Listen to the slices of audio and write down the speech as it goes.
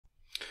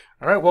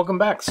All right, welcome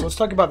back. So let's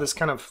talk about this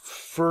kind of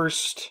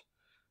first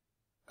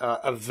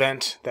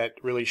event that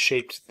really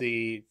shaped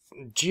the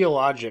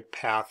geologic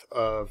path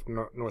of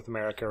North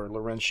America, or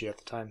Laurentia at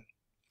the time,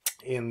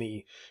 in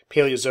the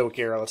Paleozoic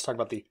era. Let's talk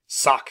about the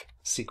Sauk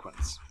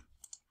Sequence.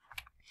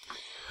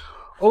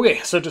 Okay,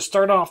 so to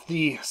start off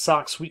the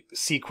Sauk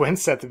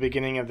Sequence at the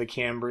beginning of the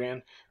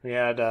Cambrian, we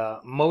had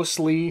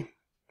mostly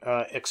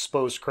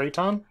exposed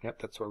craton. Yep,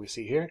 that's what we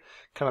see here.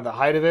 Kind of the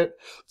height of it.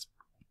 It's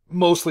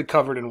mostly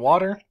covered in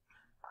water.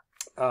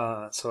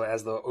 So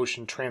as the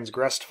ocean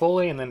transgressed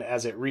fully, and then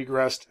as it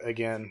regressed,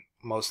 again,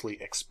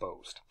 mostly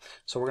exposed.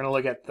 So we're going to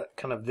look at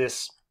kind of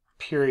this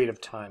period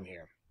of time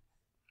here.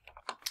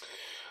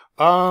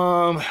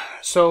 The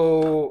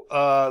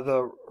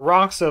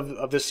rocks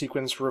of this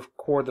sequence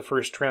record the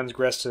first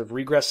transgressive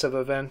regressive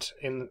event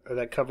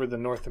that covered the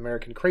North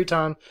American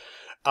craton.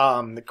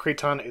 The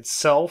craton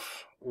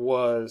itself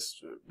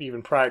was,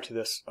 even prior to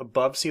this,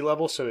 above sea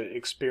level, so it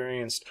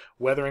experienced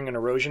weathering and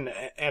erosion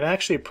at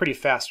actually a pretty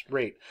fast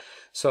rate.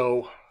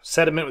 So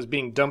sediment was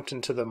being dumped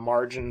into the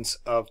margins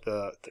of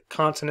the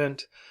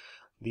continent.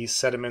 These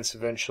sediments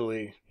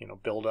eventually,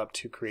 build up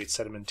to create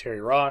sedimentary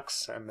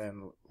rocks, and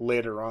then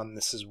later on,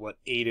 this is what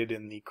aided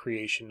in the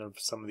creation of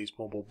some of these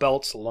mobile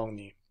belts along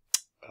the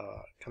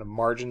kind of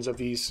margins of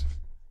these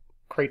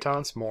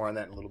cratons. More on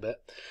that in a little bit.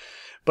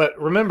 But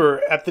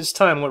remember, at this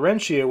time,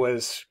 Laurentia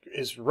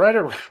is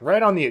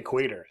right on the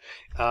equator,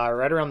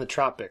 right around the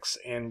tropics.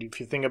 And if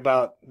you think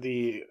about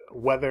the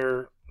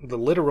weather, the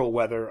literal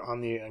weather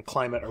on the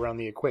climate around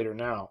the equator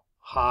now,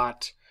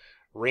 hot,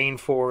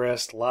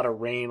 rainforest, a lot of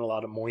rain, a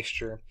lot of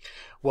moisture.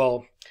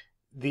 Well,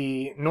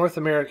 the North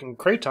American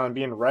craton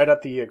being right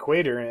at the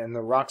equator and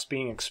the rocks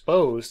being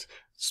exposed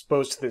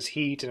to this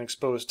heat and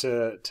exposed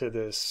to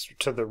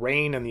the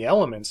rain and the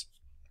elements,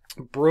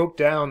 broke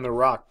down the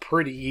rock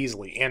pretty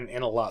easily and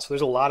a lot. So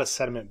there's a lot of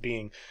sediment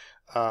being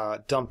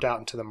dumped out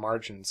into the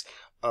margins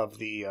of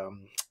the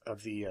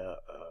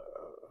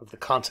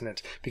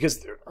continent.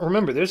 Because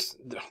remember, there's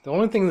the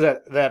only things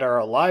that are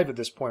alive at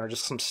this point are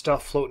just some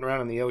stuff floating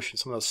around in the ocean,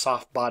 some of those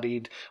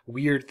soft-bodied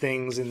weird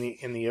things in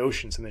the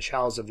oceans, in the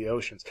shallows of the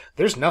oceans.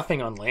 There's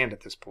nothing on land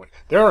at this point.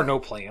 There are no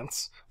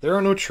plants. There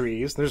are no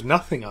trees. There's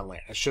nothing on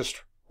land. It's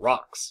just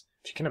rocks.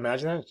 If you can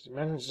imagine that,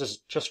 imagine it's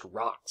just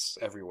rocks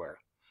everywhere.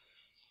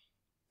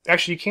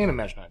 Actually, you can't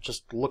imagine that.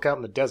 Just look out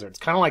in the desert. It was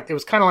kind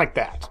of like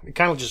that. It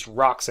kind of just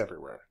rocks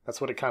everywhere.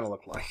 That's what it kind of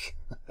looked like.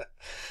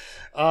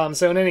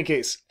 So in any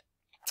case,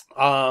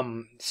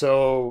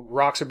 so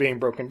rocks are being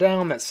broken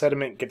down. That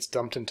sediment gets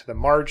dumped into the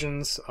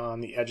margins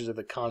on the edges of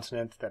the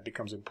continent. That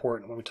becomes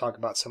important when we talk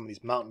about some of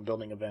these mountain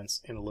building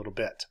events in a little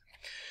bit.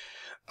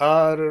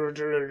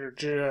 Again,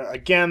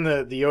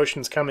 the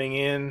ocean's coming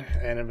in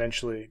and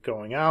eventually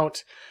going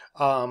out.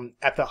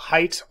 At the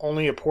height,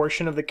 only a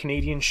portion of the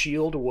Canadian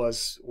Shield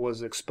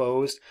was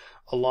exposed,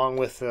 along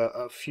with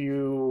a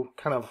few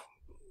kind of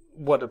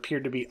what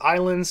appeared to be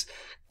islands.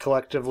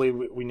 Collectively,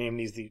 we name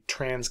these the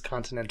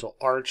Transcontinental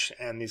Arch,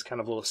 and these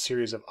kind of little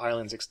series of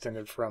islands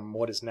extended from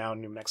what is now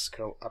New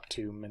Mexico up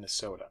to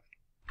Minnesota.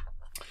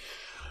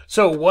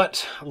 So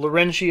what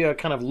Laurentia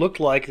kind of looked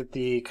like at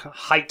the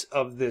height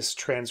of this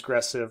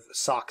transgressive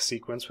Sauk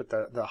sequence, with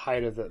the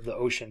height of the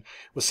ocean,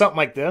 was something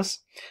like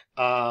this.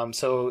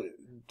 So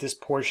this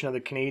portion of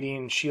the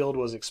Canadian Shield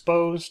was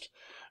exposed.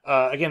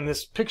 Again,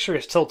 this picture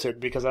is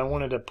tilted because I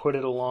wanted to put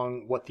it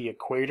along what the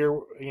equator,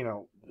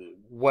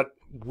 what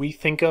we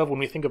think of when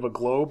we think of a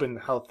globe and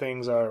how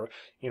things are,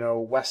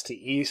 west to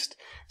east.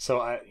 So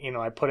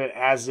I put it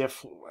as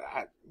if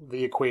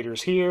the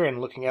equator's here,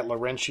 and looking at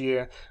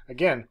Laurentia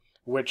again,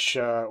 which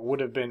would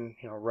have been,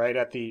 right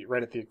at the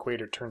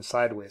equator, turned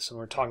sideways. So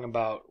we're talking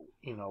about,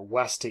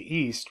 west to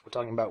east. We're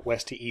talking about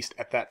west to east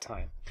at that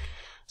time.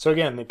 So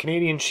again, the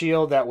Canadian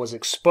Shield that was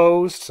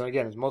exposed, so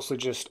again, it's mostly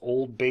just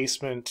old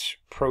basement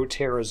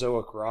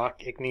Proterozoic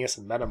rock, igneous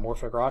and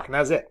metamorphic rock, and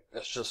that's it.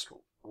 It's just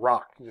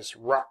rock,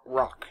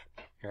 rock.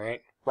 All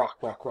right, rock.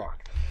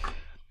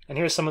 And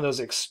here's some of those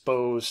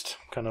exposed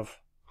kind of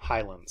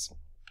highlands.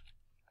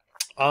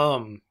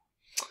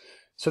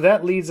 So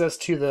that leads us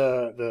to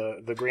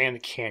the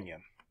Grand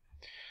Canyon.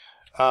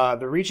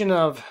 The region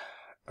of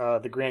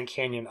the Grand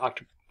Canyon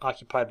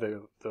occupied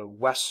the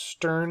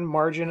western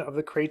margin of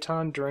the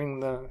craton during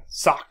the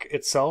Sauk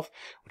itself,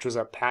 which was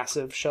a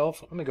passive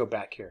shelf. Let me go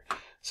back here.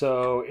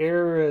 So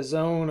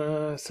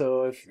Arizona.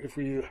 So if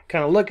we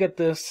kind of look at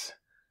this,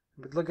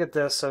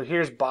 so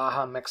here's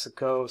Baja,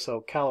 Mexico.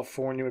 So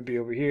California would be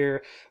over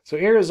here. So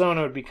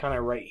Arizona would be kind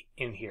of right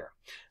in here.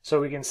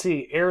 So we can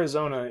see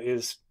Arizona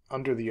is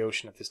under the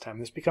ocean at this time.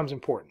 This becomes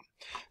important.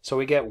 So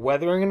we get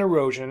weathering and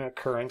erosion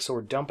occurring, so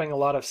we're dumping a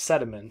lot of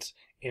sediment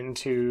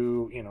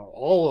into,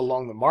 all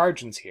along the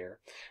margins here.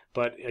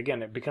 But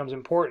again, it becomes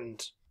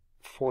important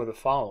for the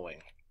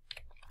following.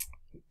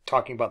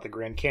 Talking about the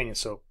Grand Canyon.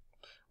 So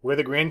where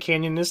the Grand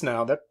Canyon is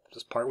now,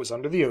 this part was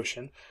under the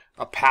ocean.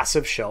 A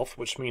passive shelf,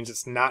 which means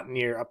it's not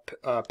near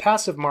a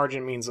passive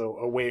margin, means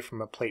away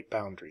from a plate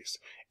boundaries.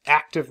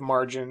 Active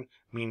margin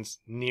means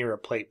near a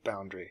plate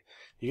boundary.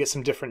 you get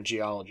some different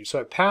geology. So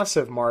at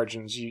passive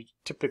margins, you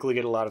typically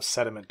get a lot of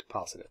sediment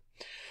deposited.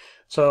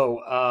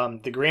 So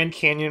the Grand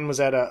Canyon was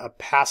at a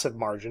passive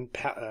margin,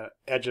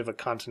 edge of a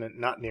continent,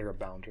 not near a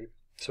boundary.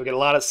 So we get a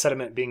lot of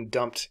sediment being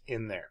dumped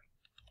in there.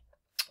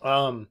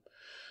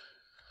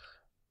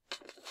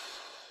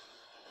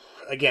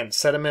 Again,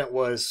 sediment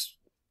was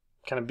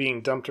kind of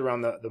being dumped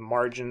around the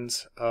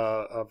margins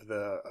of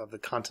the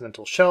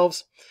continental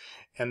shelves.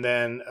 And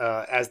then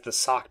as the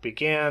Sauk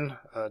began,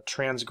 a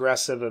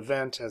transgressive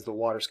event, as the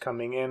water's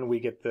coming in, we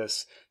get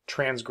this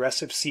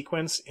transgressive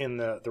sequence in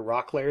the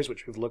rock layers,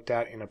 which we've looked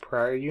at in a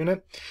prior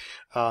unit.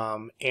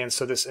 And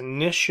so this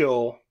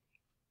initial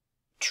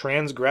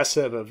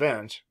transgressive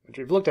event, which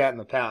we've looked at in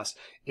the past,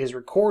 is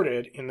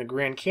recorded in the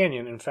Grand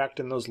Canyon. In fact,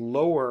 in those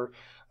lower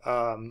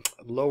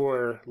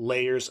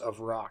layers of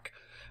rock,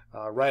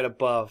 right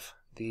above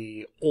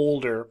the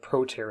older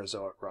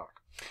Proterozoic rock.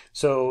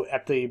 So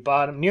at the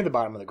bottom, near the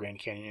bottom of the Grand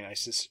Canyon, I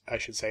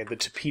should say, the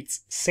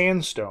Tapeats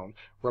sandstone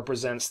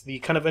represents the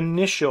kind of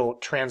initial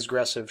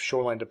transgressive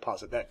shoreline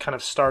deposit that kind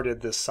of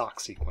started this Sauk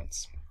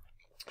sequence.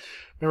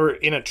 Remember,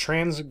 in a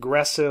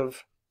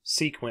transgressive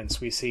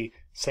sequence, we see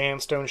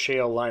sandstone,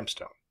 shale,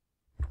 limestone.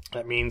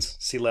 That means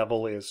sea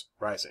level is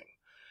rising.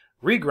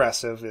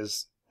 Regressive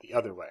is the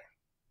other way,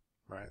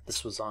 right?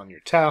 This was on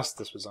your test.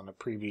 This was on the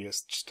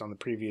previous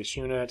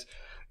unit,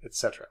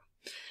 etc.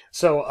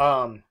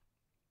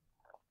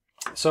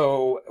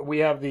 So we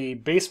have the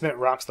basement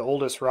rocks, the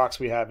oldest rocks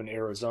we have in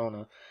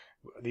Arizona.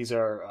 These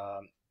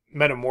are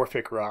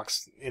metamorphic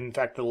rocks. In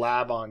fact, the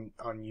lab on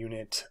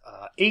Unit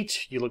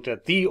 8, you looked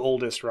at the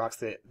oldest rocks,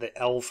 the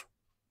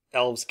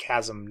Elves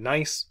Chasm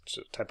Gneiss, which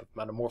is a type of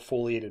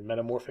metamorpholiated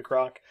metamorphic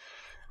rock.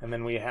 And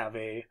then we have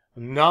a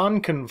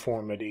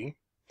nonconformity.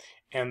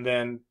 And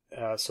then,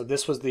 so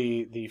this was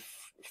the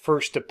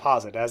first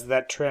deposit. As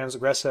that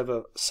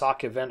transgressive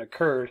Sauk event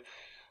occurred,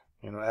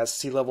 as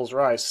sea levels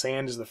rise,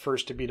 sand is the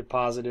first to be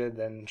deposited,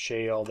 then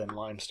shale, then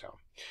limestone.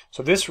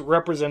 So this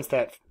represents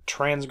that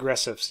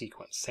transgressive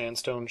sequence: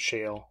 sandstone,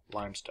 shale,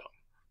 limestone.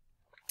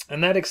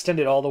 And that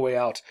extended all the way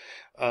out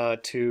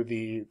to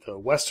the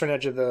western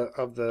edge of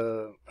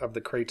the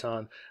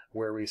craton,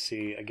 where we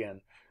see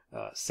again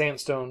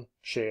sandstone,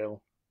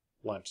 shale,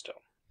 limestone.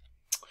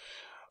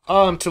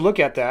 To look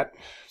at that,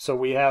 so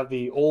we have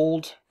the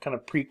old kind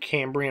of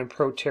Precambrian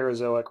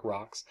Proterozoic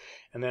rocks,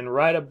 and then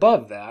right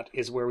above that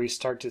is where we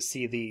start to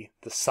see the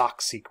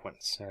Sauk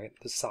sequence, all right?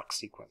 The Sauk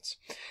sequence,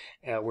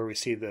 where we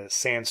see the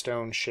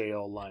sandstone,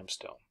 shale,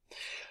 limestone.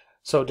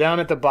 So down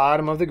at the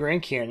bottom of the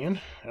Grand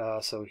Canyon,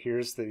 so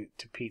here's the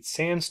Tapeats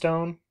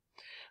sandstone,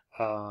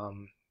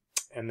 and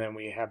then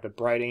we have the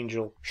Bright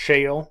Angel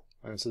shale,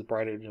 and this is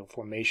Bright Angel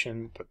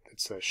Formation, but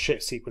it's a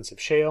sequence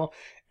of shale,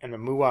 and the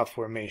Muab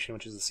Formation,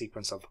 which is a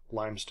sequence of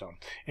limestone.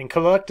 And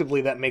collectively,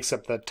 that makes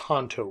up the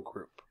Tonto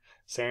group.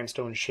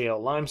 Sandstone,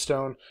 shale,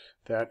 limestone.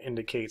 That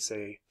indicates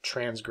a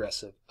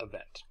transgressive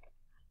event.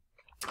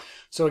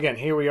 So again,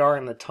 here we are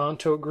in the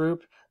Tonto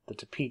group. The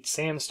Tapeats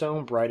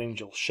sandstone, Bright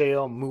Angel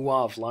shale,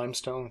 Muab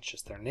limestone, it's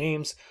just their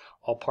names,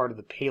 all part of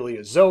the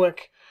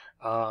Paleozoic,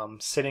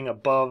 sitting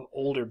above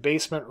older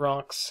basement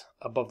rocks,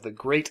 above the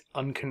Great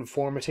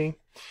Unconformity.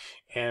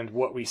 And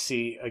what we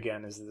see,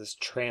 again, is this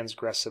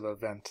transgressive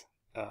event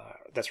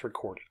that's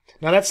recorded.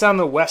 Now that's on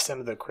the west end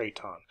of the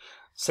craton.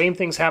 Same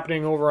thing's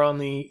happening over on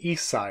the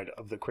east side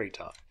of the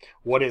craton.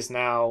 What is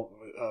now,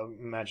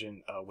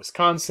 imagine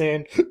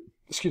Wisconsin,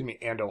 excuse me,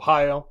 and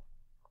Ohio.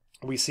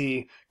 We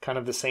see kind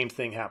of the same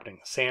thing happening.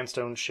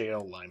 Sandstone,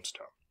 shale,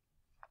 limestone.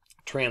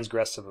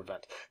 Transgressive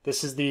event.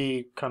 This is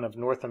the kind of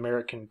North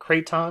American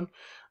craton,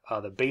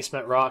 the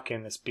basement rock,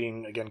 and it's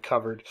being, again,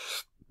 covered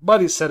by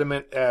the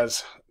sediment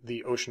as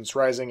the ocean's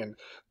rising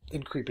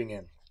and creeping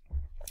in.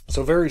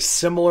 So very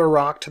similar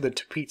rock to the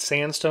Tapeats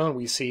sandstone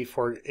we see,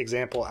 for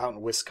example, out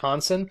in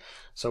Wisconsin.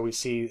 So we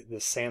see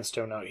this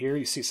sandstone out here.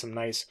 You see some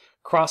nice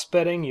cross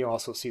bedding. You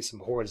also see some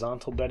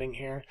horizontal bedding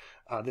here.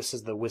 This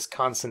is the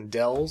Wisconsin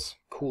Dells,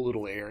 cool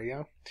little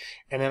area.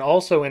 And then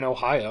also in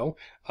Ohio,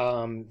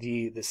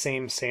 the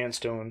same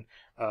sandstone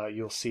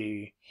you'll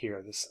see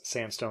here. This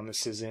sandstone,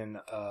 this is in,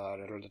 I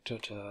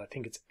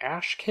think it's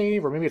Ash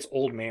Cave, or maybe it's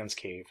Old Man's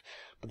Cave.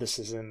 But this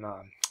is in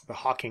the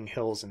Hocking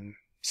Hills in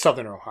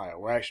southern Ohio,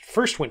 where I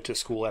first went to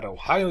school at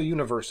Ohio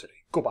University.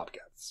 Go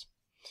Bobcats.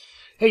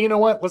 Hey, you know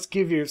what? Let's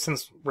give you,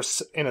 since we're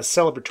in a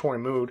celebratory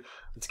mood,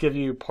 let's give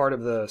you part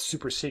of the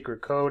super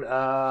secret code.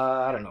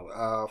 I don't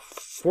know,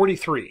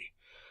 43.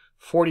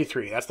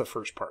 43, that's the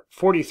first part.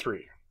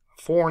 43.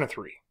 4 and a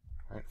 3.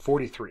 All right,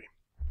 43.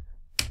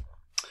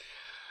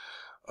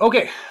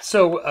 Okay,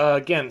 so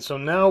again, so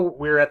now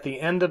we're at the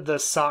end of the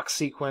Sauk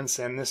sequence,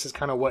 and this is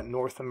kind of what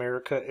North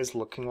America is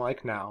looking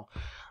like now.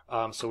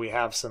 So we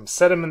have some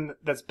sediment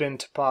that's been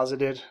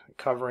deposited,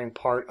 covering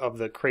part of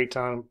the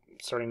craton,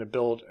 starting to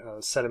build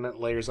sediment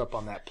layers up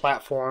on that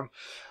platform,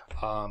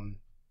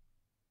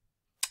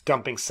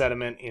 dumping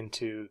sediment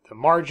into the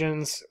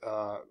margins.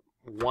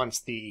 Once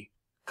the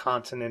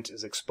continent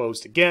is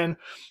exposed again,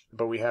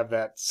 but we have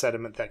that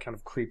sediment that kind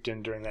of creeped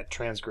in during that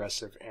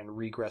transgressive and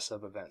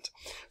regressive event.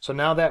 So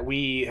now that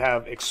we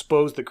have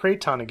exposed the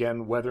craton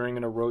again, weathering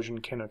and erosion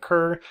can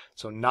occur.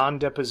 So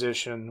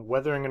non-deposition,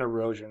 weathering and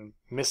erosion,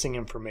 missing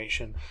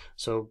information.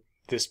 So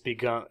this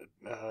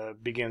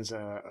begins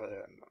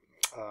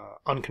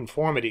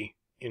unconformity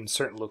in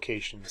certain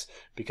locations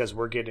because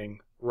we're getting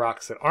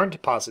rocks that aren't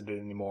deposited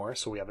anymore,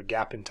 so we have a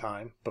gap in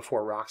time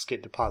before rocks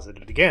get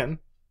deposited again,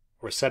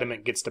 or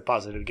sediment gets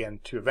deposited again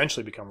to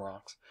eventually become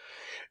rocks.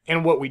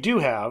 And what we do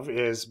have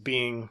is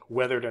being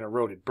weathered and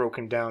eroded,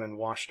 broken down and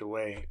washed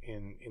away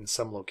in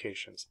some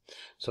locations.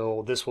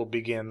 So this will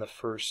begin the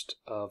first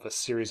of a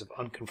series of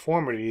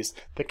unconformities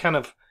that kind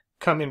of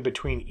come in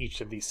between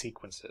each of these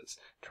sequences.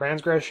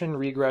 Transgression,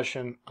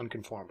 regression,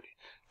 unconformity.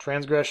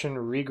 Transgression,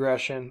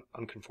 regression,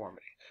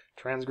 unconformity.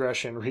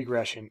 Transgression,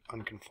 regression,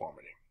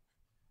 unconformity.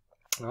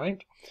 All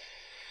right.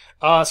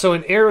 So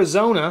in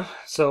Arizona,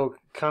 so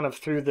kind of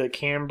through the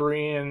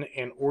Cambrian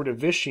and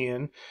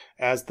Ordovician,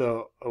 as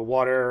the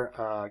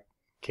water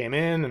came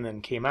in and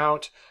then came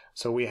out,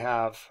 so we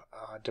have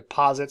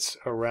deposits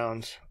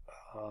around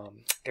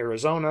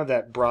Arizona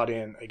that brought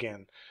in,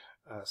 again,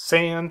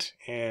 sand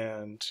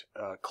and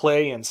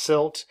clay and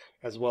silt,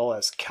 as well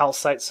as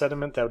calcite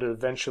sediment that would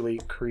eventually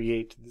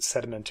create the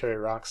sedimentary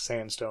rocks,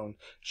 sandstone,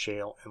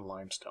 shale, and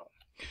limestone.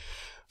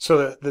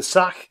 So the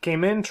Sauk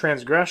came in,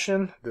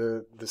 transgression,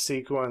 the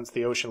sequence,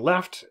 the ocean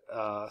left,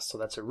 so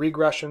that's a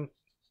regression.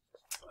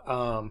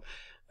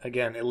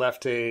 Again, it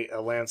left a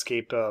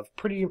landscape of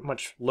pretty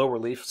much low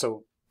relief,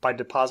 so by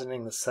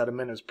depositing the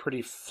sediment, it was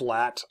pretty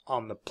flat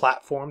on the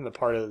platform, the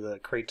part of the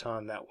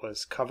craton that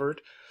was covered.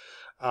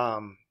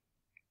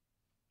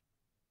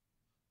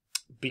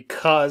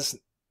 Because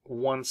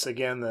once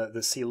again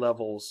the sea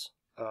levels,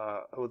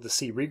 the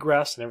sea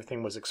regressed and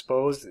everything was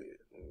exposed,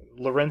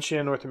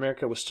 Laurentia, North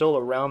America, was still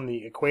around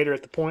the equator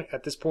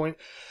at this point.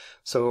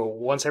 So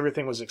once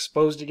everything was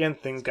exposed again,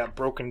 things got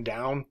broken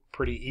down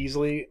pretty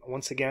easily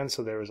once again.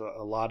 So there was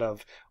a lot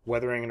of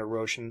weathering and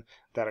erosion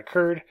that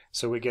occurred.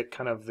 So we get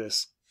kind of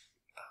this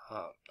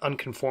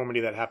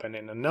unconformity that happened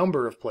in a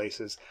number of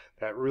places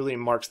that really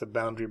marks the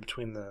boundary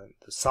between the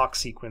Sauk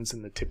sequence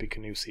and the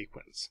Tippecanoe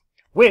sequence,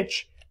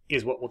 which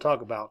is what we'll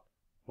talk about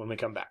when we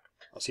come back.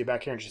 I'll see you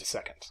back here in just a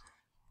second.